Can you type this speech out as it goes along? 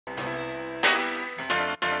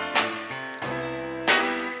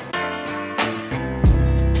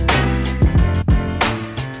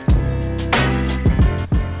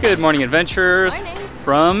Good morning, adventurers. Morning.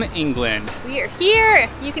 From England. We are here.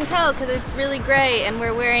 You can tell because it's really gray and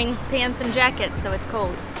we're wearing pants and jackets, so it's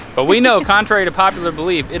cold. But we know, contrary to popular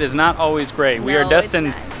belief, it is not always gray. We are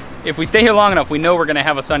destined, if we stay here long enough, we know we're gonna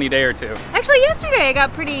have a sunny day or two. Actually, yesterday it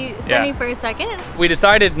got pretty sunny for a second. We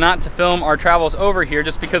decided not to film our travels over here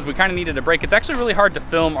just because we kind of needed a break. It's actually really hard to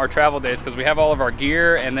film our travel days because we have all of our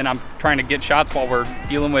gear and then I'm trying to get shots while we're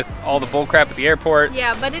dealing with all the bull crap at the airport.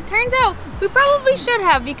 Yeah, but it turns out we probably should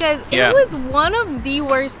have because it was one of the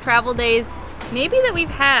worst travel days maybe that we've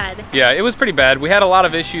had. Yeah, it was pretty bad. We had a lot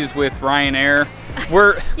of issues with Ryanair.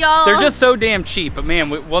 They're just so damn cheap, but man,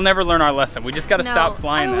 we'll never learn our lesson. We just got to stop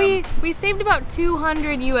flying them. We saved about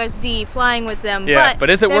 200 USD flying with them. Yeah, but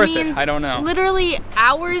is it worth it? I don't know. Literally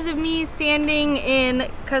hours of me standing in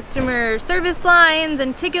customer service lines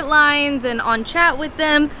and ticket lines and on chat with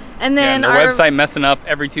them. And then the website messing up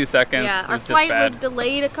every 2 seconds. Yeah, our flight was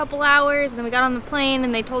delayed a couple hours, and then we got on the plane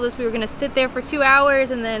and they told us we were gonna sit there for 2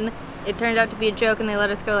 hours, and then it turned out to be a joke and they let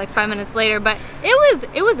us go like 5 minutes later, but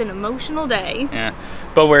it was an emotional day. Yeah,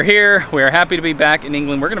 but we're here. We're happy to be back in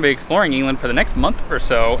England. We're going to be exploring England for the next month or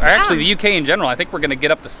so. Or actually the UK in general. I think we're going to get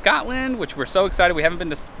up to Scotland, which we're so excited. We haven't been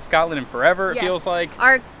to Scotland in forever, it feels like.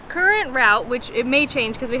 Our current route, which it may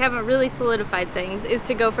change because we haven't really solidified things, is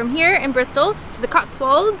to go from here in Bristol to the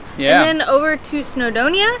Cotswolds, and then over to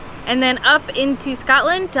Snowdonia, and then up into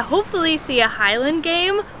Scotland to hopefully see a Highland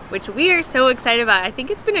game, which we are so excited about. I think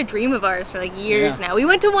it's been a dream of ours for like years now. We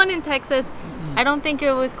went to one in Texas. I don't think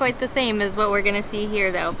it was quite the same as what we're gonna see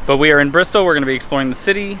here though. But we are in Bristol. We're gonna be exploring the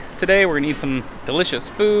city today. We're gonna eat some delicious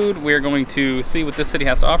food. We're going to see what this city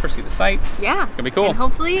has to offer, see the sights. Yeah. It's gonna be cool. And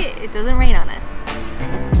hopefully it doesn't rain on us.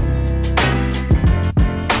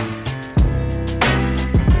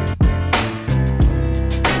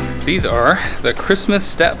 These are the Christmas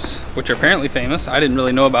steps, which are apparently famous. I didn't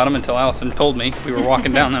really know about them until Allison told me. We were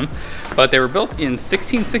walking down them. But they were built in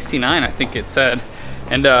 1669, I think it said.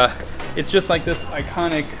 And it's just like this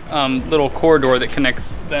iconic little corridor that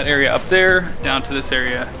connects that area up there down to this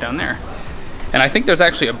area down there. And I think there's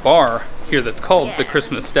actually a bar here that's called the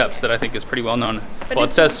Christmas Steps that I think is pretty well known. But well,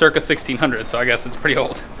 it says circa 1600, so I guess it's pretty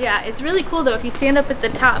old. Yeah, it's really cool though. If you stand up at the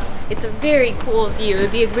top, it's a very cool view.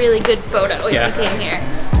 It'd be a really good photo if you came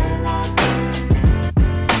here.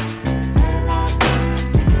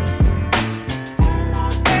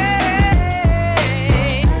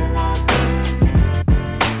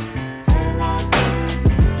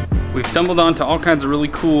 We've stumbled onto all kinds of really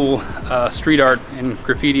cool street art and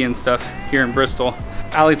graffiti and stuff here in Bristol.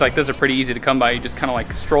 Alleys like this are pretty easy to come by. You just kind of like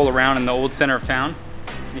stroll around in the old center of town.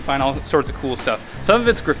 You find all sorts of cool stuff. Some of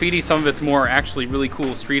it's graffiti, some of it's more actually really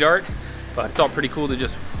cool street art, but it's all pretty cool to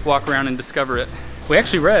just walk around and discover it. We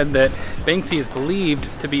actually read that Banksy is believed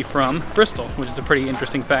to be from Bristol, which is a pretty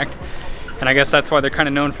interesting fact. And I guess that's why they're kind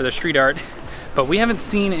of known for their street art. But we haven't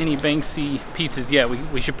seen any Banksy pieces yet.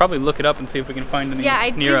 We should probably look it up and see if we can find any near us. Yeah,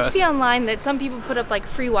 I did see online that some people put up like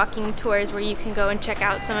free walking tours where you can go and check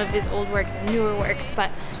out some of his old works and newer works, but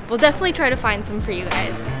we'll definitely try to find some for you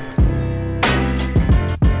guys.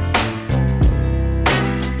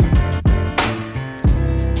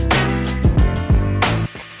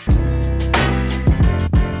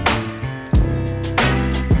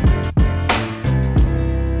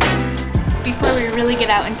 Get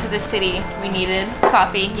out into the city, we needed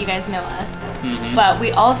coffee. You guys know us. But we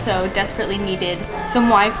also desperately needed some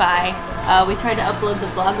Wi-Fi. We tried to upload the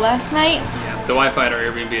vlog last night. Yeah, the Wi-Fi at our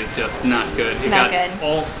Airbnb is just not good.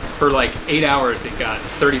 For like 8 hours it got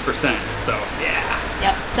 30%, so yeah.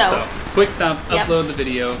 Yep, so quick stop, upload the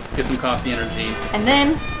video, get some coffee energy. And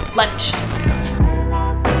then lunch.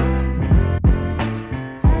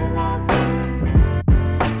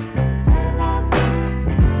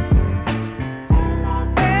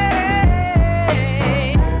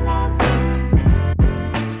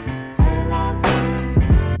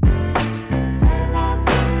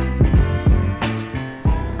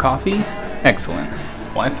 Coffee, excellent.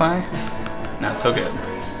 Wi-Fi, not so good.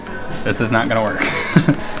 This is not gonna work.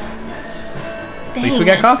 At least we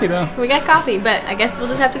got coffee though. We got coffee, but I guess we'll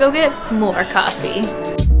just have to go get more coffee.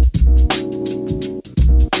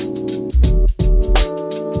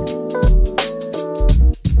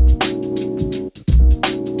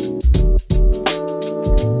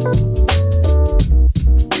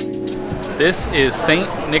 This is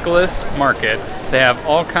St. Nicholas Market. They have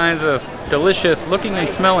all kinds of delicious looking and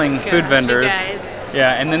smelling food vendors.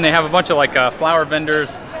 Yeah, and then they have a bunch of like flower vendors,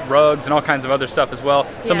 rugs, and all kinds of other stuff as well.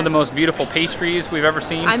 Some of the most beautiful pastries we've ever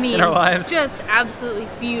seen in our lives. Just absolutely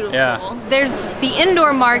beautiful. Yeah. There's the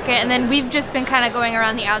indoor market, and then we've just been kind of going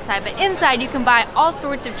around the outside. But inside, you can buy all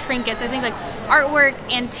sorts of trinkets. I think like artwork,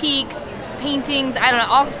 antiques, paintings, I don't know,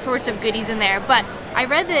 all sorts of goodies in there. But I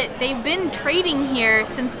read that they've been trading here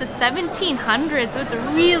since the 1700s, so it's a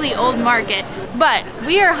really old market. But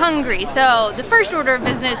we are hungry, so the first order of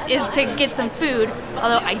business is to get some food,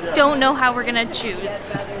 although I don't know how we're gonna choose.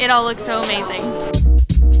 It all looks so amazing.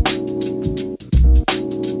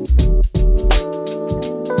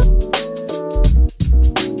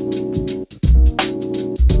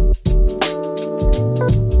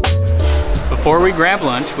 Before we grab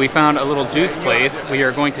lunch, we found a little juice place. We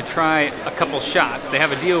are going to try a couple shots. They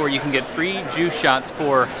have a deal where you can get 3 juice shots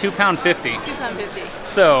for £2.50. £2.50.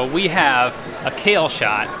 So we have a kale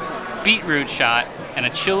shot, beetroot shot, and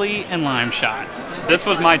a chili and lime shot. This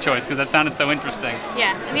was my choice because that sounded so interesting.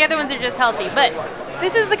 Yeah, and the other ones are just healthy, but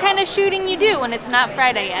this is the kind of shooting you do when it's not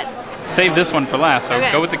Friday yet. Save this one for last, so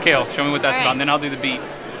okay. Go with the kale. Show me what that's about, and then I'll do the beet.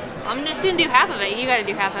 I'm just gonna do half of it. You gotta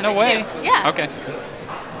do half of it No way. too. Yeah. Okay.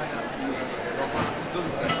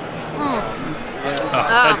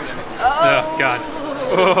 Oh, God.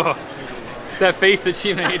 Oh, that face that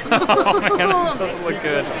she made. Oh, man, that doesn't look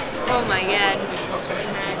good. Oh, my God.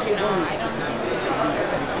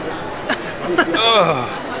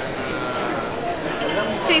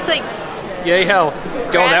 Tastes like... Yay, health.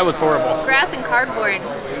 Go, that was horrible. Grass and cardboard.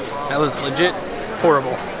 That was legit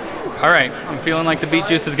horrible. All right, I'm feeling like the beet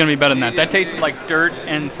juice is going to be better than that. That tasted like dirt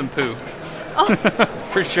and some poo. Oh.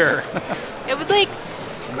 For sure. It was like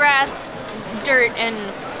grass, dirt, and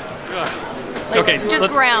like okay, just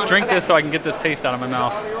let's ground. Drink this so I can get this taste out of my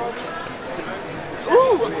mouth.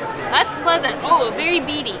 Ooh, that's pleasant. Oh, very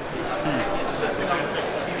beety.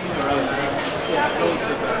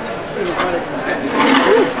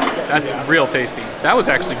 That's real tasty. That was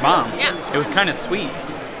actually bomb. Yeah. It was kind of sweet.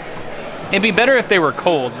 It'd be better if they were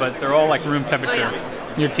cold, but they're all like room temperature. Oh,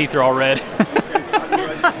 yeah. Your teeth are all red.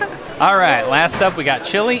 All right, last up we got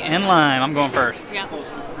chili and lime. I'm going first. Yeah.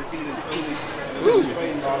 Ooh,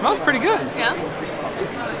 smells pretty good. Yeah.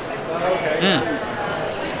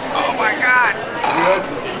 Oh my God.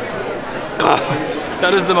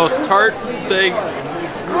 That is the most tart thing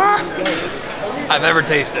I've ever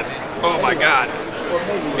tasted. Oh my God.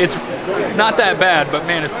 It's not that bad, but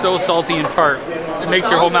man, it's so salty and tart. It makes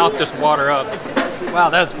your whole mouth just water up. Wow,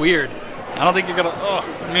 that's weird. I don't think you're gonna, oh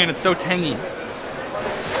man, it's so tangy.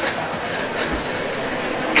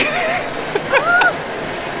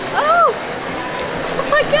 Oh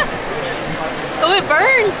my God. Oh, it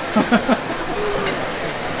burns.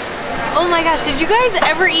 Oh my gosh, did you guys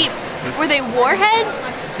ever eat, were they warheads?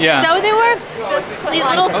 Yeah. Is that what they were? These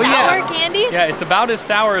little sour candies? Yeah, it's about as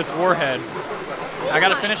sour as Warhead. I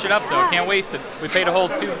gotta finish it up though, can't waste it. We paid a whole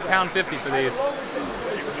 £2.50 for these.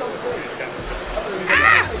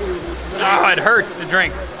 Oh, it hurts to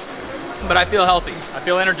drink. But I feel healthy, I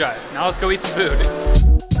feel energized. Now let's go eat some food.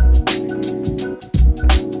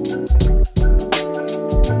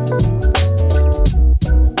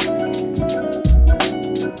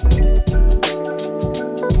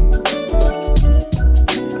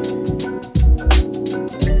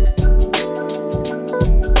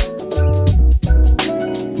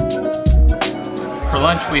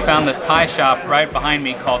 Lunch, we found this pie shop right behind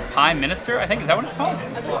me called Pie Minister, I think. Is that what it's called?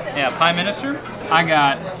 Yeah, Pie Minister. I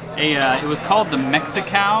got a, it was called the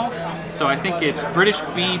Mexicow. So I think it's British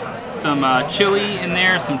beef, some chili in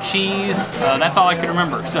there, some cheese. That's all I could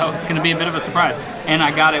remember. So it's gonna be a bit of a surprise. And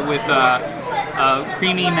I got it with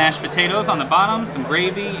creamy mashed potatoes on the bottom, some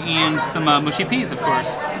gravy, and some mushy peas, of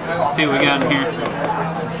course. Let's see what we got in here.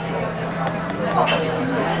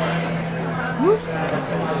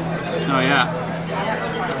 Oh yeah.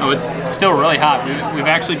 Oh, it's still really hot. We've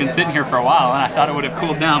actually been sitting here for a while, and I thought it would have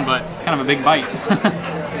cooled down, but kind of a big bite. I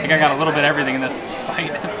think I got a little bit of everything in this bite.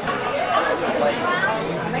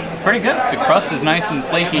 It's pretty good. The crust is nice and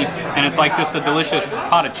flaky, and it's like just a delicious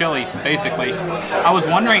pot of chili, basically. I was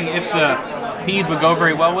wondering if the peas would go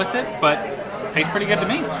very well with it, but it tastes pretty good to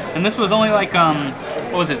me. And this was only like,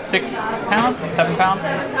 what was it, 6 pounds? 7 pounds?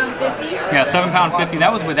 £7.50? Yeah, £7.50.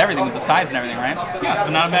 That was with everything, with the sides and everything, right? Yeah,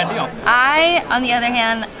 so not a bad deal. I, on the other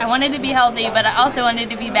hand, I wanted to be healthy, but I also wanted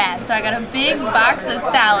to be bad. So I got a big box of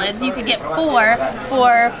salads. You could get 4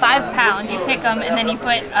 for £5. You pick them, and then you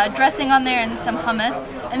put dressing on there and some hummus.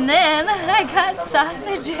 And then I got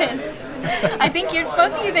sausages. I think you're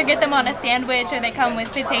supposed to either get them on a sandwich or they come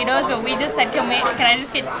with potatoes, but we just said, can I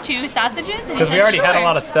just get 2 sausages? Because we already had a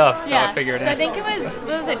lot of stuff, so I figured it. So I think it was,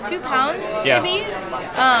 what was it, £2 for these?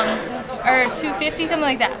 Or $2.50, something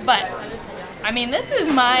like that. But I mean, this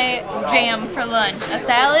is my jam for lunch. A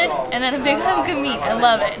salad and then a big hunk of meat. I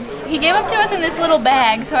love it. He gave them to us in this little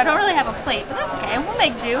bag, so I don't really have a plate, but that's okay. We'll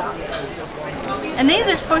make do. And these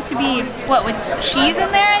are supposed to be, what, with cheese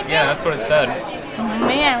in there, I think? Yeah, that's what it said.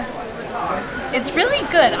 Man. It's really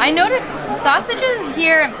good. I noticed sausages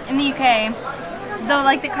here in the UK, though,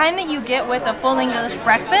 like the kind that you get with a full English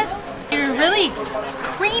breakfast, they're really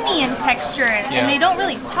creamy in texture and they don't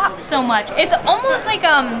really pop so much. It's almost like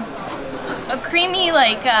a creamy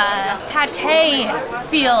like pate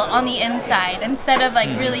feel on the inside instead of like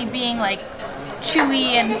really being like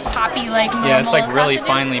chewy and poppy like normal. Yeah, it's like really sausages.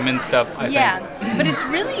 finely minced up, I think. But it's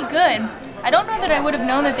really good. I don't know that I would have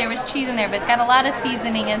known that there was cheese in there, but it's got a lot of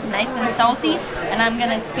seasoning and it's nice and salty. And I'm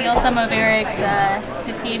gonna steal some of Eric's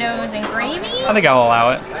potatoes and gravy. I think I'll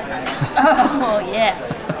allow it. Oh yeah.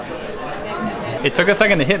 It took a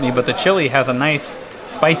second to hit me, but the chili has a nice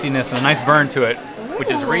spiciness and a nice burn to it, which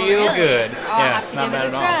is real really? good. I'll It's not bad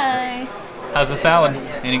at all. Try. How's the salad?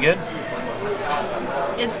 Any good?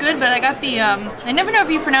 It's good, but I got the, I never know if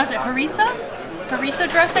you pronounce it harissa? Harissa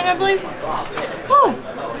dressing, I believe. Woo!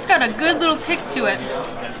 It's got a good little kick to it.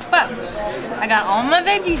 But I got all my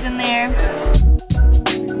veggies in there.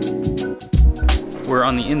 We're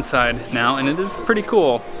on the inside now, and it is pretty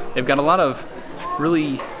cool. They've got a lot of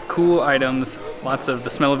really cool items, lots of the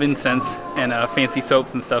smell of incense and fancy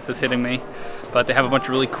soaps and stuff is hitting me. But they have a bunch of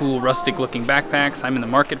really cool rustic looking backpacks. I'm in the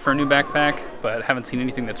market for a new backpack, but haven't seen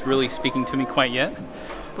anything that's really speaking to me quite yet.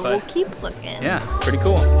 But we'll keep looking. Yeah, pretty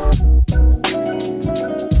cool.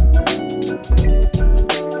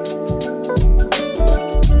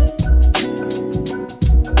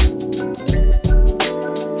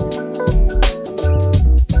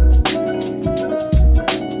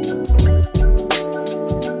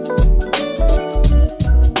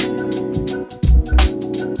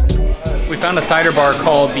 We found a cider bar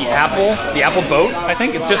called the Apple Boat, I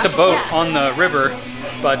think. It's just a boat on the river,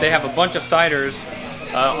 but they have a bunch of ciders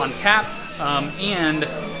on tap, and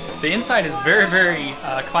the inside is very, very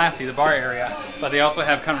classy, the bar area, but they also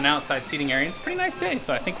have kind of an outside seating area. It's a pretty nice day,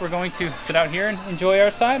 so I think we're going to sit out here and enjoy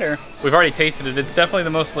our cider. We've already tasted it. It's definitely the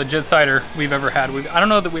most legit cider we've ever had. I don't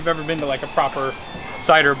know that we've ever been to like a proper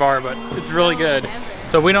cider bar, but it's really good.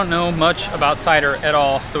 So we don't know much about cider at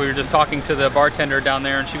all, so we were just talking to the bartender down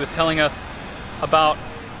there, and she was telling us about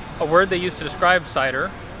a word they used to describe cider.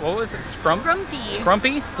 What was it? Scrumpy.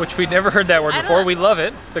 Scrumpy, which we'd never heard that word before. We love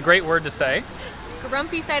it. It's a great word to say.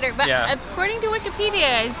 Scrumpy cider, but according to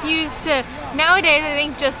Wikipedia, it's used to, nowadays I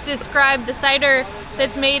think, just describe the cider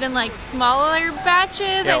that's made in like smaller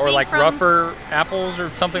batches. Yeah, I or think like rougher apples or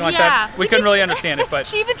something like that. We couldn't really understand it, but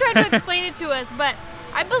she even tried to explain it to us, but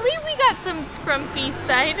I believe we got some scrumpy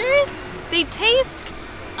ciders. They taste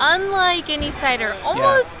unlike any cider,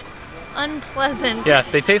 almost unpleasant. Yeah,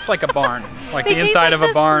 they taste like a barn, like the inside of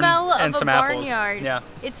a barn and some apples. Yeah,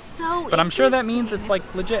 it's so. But I'm sure that means it's like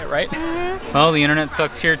legit, right? Well, the internet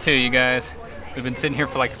sucks here too, you guys. We've been sitting here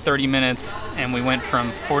for like 30 minutes, and we went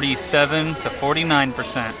from 47 to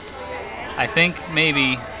 49%. I think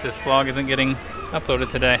maybe this vlog isn't getting uploaded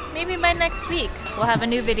today. Maybe by next week we'll have a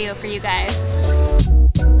new video for you guys.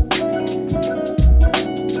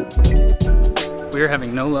 We're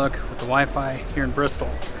having no luck with the Wi-Fi here in Bristol.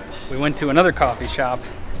 We went to another coffee shop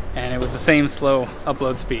and it was the same slow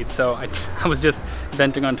upload speed. So I was just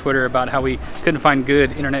venting on Twitter about how we couldn't find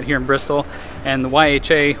good internet here in Bristol, and the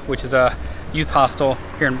YHA, which is a youth hostel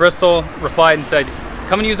here in Bristol, replied and said,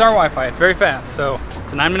 come and use our Wi-Fi, it's very fast. So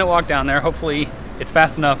it's a 9-minute walk down there. Hopefully it's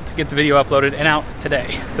fast enough to get the video uploaded and out today,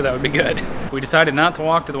 because that would be good. We decided not to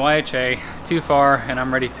walk to the YHA too far, and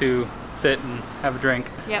I'm ready to sit and have a drink.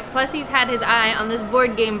 Yeah, plus he's had his eye on this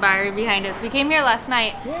board game bar behind us. We came here last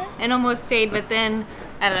night and almost stayed, but then,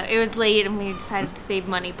 I don't know, it was late and we decided to save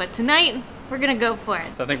money. But tonight, we're gonna go for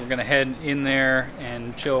it. So I think we're gonna head in there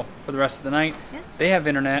and chill for the rest of the night. Yeah. They have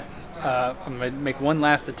internet. I'm gonna make one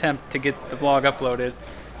last attempt to get the vlog uploaded.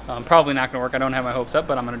 Probably not gonna work, I don't have my hopes up,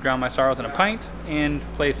 but I'm gonna drown my sorrows in a pint and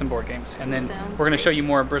play some board games. And then we're gonna show you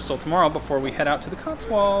more of Bristol tomorrow before we head out to the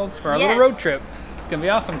Cotswolds for our little road trip. It's gonna be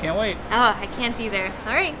awesome, can't wait. Oh, I can't either.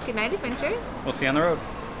 All right, good night, adventurers. We'll see you on the road.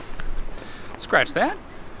 Scratch that.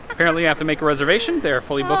 Apparently I have to make a reservation. They're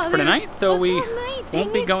fully booked for tonight, so we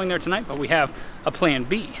won't be going there tonight, but we have a plan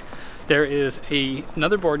B. There is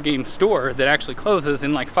another board game store that actually closes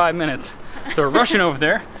in like 5 minutes. So we're rushing over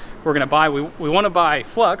there. We're gonna buy, we wanna buy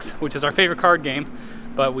Flux, which is our favorite card game,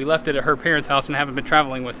 but we left it at her parents' house and haven't been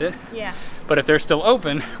traveling with it. Yeah. But if they're still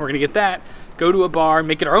open, we're gonna get that, go to a bar,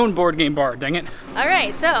 make it our own board game bar, dang it. All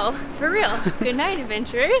right, so, for real, good night,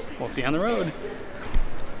 adventurers. We'll see you on the road.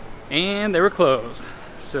 And they were closed.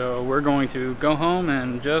 So we're going to go home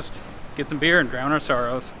and just get some beer and drown our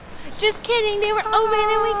sorrows. Just kidding, they were open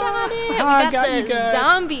and we got it. We got the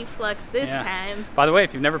zombie Flux this time. By the way,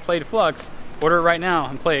 if you've never played Flux, order it right now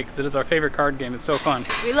and play it because it is our favorite card game. It's so fun.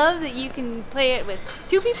 We love that you can play it with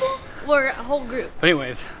 2 people or a whole group. But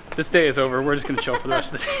anyways, this day is over. We're just gonna chill for the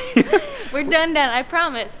rest of the day. We're done, I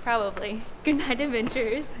promise, probably. Good night,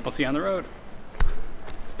 adventurers. We'll see you on the road.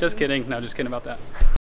 Just kidding. No, just kidding about that.